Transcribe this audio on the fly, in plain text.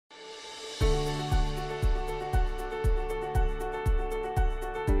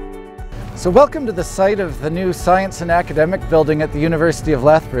So welcome to the site of the new Science and Academic Building at the University of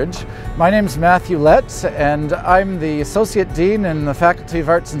Lethbridge. My name's Matthew Letts and I'm the Associate Dean in the Faculty of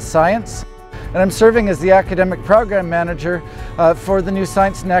Arts and Science. And I'm serving as the Academic Program Manager for the new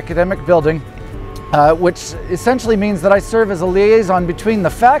Science and Academic Building, which essentially means that I serve as a liaison between the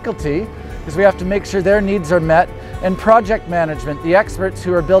faculty, because we have to make sure their needs are met, and project management, the experts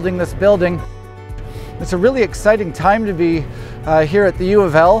who are building this building. It's a really exciting time to be here at the U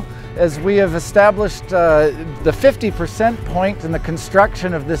of L, as we have established the 50% point in the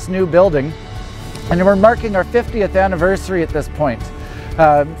construction of this new building, and we're marking our 50th anniversary at this point.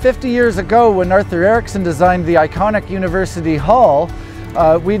 50 years ago, when Arthur Erickson designed the iconic University Hall,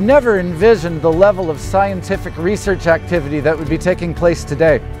 we never envisioned the level of scientific research activity that would be taking place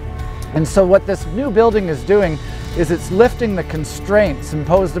today. And so what this new building is doing is it's lifting the constraints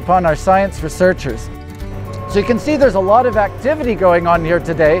imposed upon our science researchers. So you can see there's a lot of activity going on here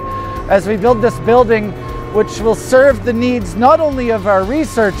today as we build this building, which will serve the needs not only of our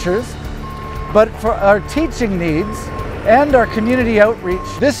researchers, but for our teaching needs and our community outreach.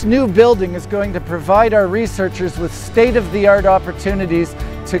 This new building is going to provide our researchers with state-of-the-art opportunities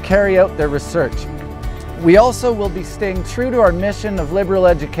to carry out their research. We also will be staying true to our mission of liberal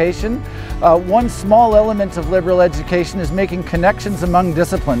education. One small element of liberal education is making connections among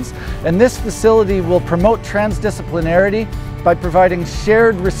disciplines, and this facility will promote transdisciplinarity by providing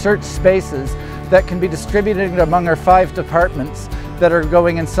shared research spaces that can be distributed among our 5 departments that are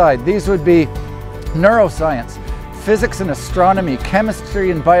going inside. These would be neuroscience, physics and astronomy,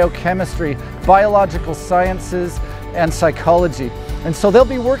 chemistry and biochemistry, biological sciences, and psychology. And so they'll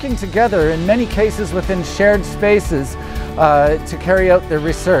be working together in many cases within shared spaces to carry out their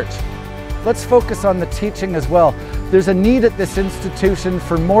research. Let's focus on the teaching as well. There's a need at this institution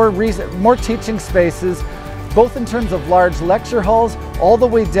for more teaching spaces, both in terms of large lecture halls, all the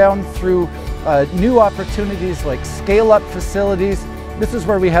way down through new opportunities like scale-up facilities. This is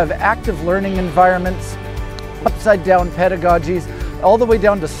where we have active learning environments, upside-down pedagogies, all the way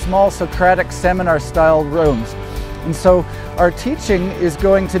down to small Socratic seminar-style rooms. And so our teaching is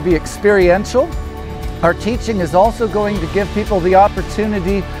going to be experiential. Our teaching is also going to give people the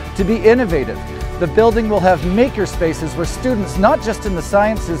opportunity to be innovative. The building will have maker spaces where students, not just in the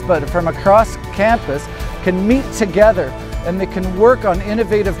sciences, but from across campus, can meet together and they can work on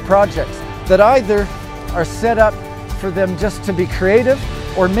innovative projects that either are set up for them just to be creative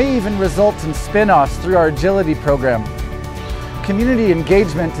or may even result in spin-offs through our agility program. Community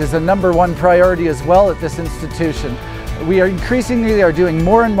engagement is a #1 priority as well at this institution. We are increasingly doing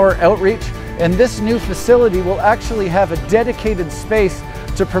more and more outreach, and this new facility will actually have a dedicated space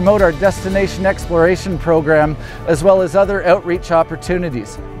to promote our destination exploration program as well as other outreach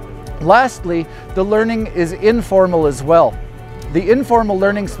opportunities. Lastly, the learning is informal as well. The informal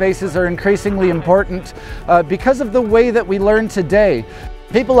learning spaces are increasingly important because of the way that we learn today.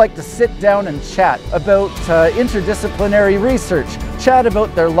 People like to sit down and chat about interdisciplinary research, chat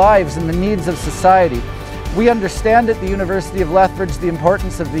about their lives and the needs of society. We understand at the University of Lethbridge the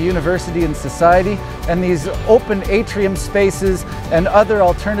importance of the university and society, and these open atrium spaces and other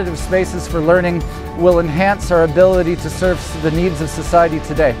alternative spaces for learning will enhance our ability to serve the needs of society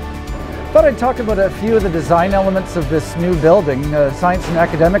today. Thought I'd talk about a few of the design elements of this new building, Science and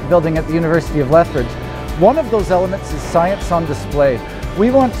Academic Building at the University of Lethbridge. One of those elements is science on display. We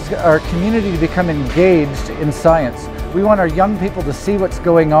want our community to become engaged in science. We want our young people to see what's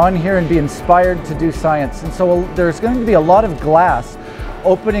going on here and be inspired to do science. And so there's going to be a lot of glass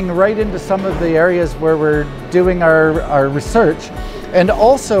opening right into some of the areas where we're doing our research, and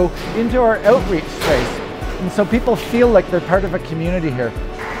also into our outreach space. And so people feel like they're part of a community here.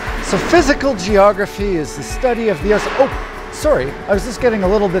 So physical geography is the study of the earth. Oh, sorry, I was just getting a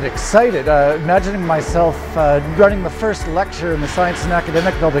little bit excited, imagining myself running the first lecture in the Science and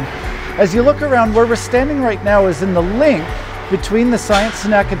Academic Building. As you look around, where we're standing right now is in the link between the Science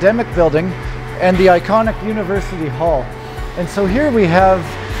and Academic Building and the iconic University Hall. And so here we have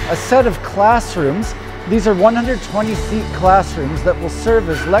a set of classrooms. These are 120-seat classrooms that will serve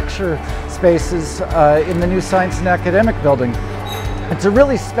as lecture spaces in the new Science and Academic Building. It's a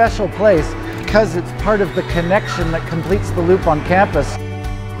really special place because it's part of the connection that completes the loop on campus.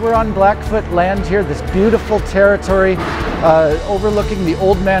 We're on Blackfoot land here, this beautiful territory overlooking the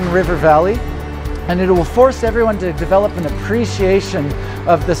Old Man River Valley, and it will force everyone to develop an appreciation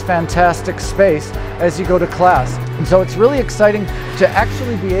of this fantastic space as you go to class. And so it's really exciting to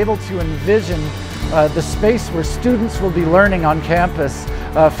actually be able to envision the space where students will be learning on campus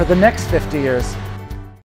for the next 50 years.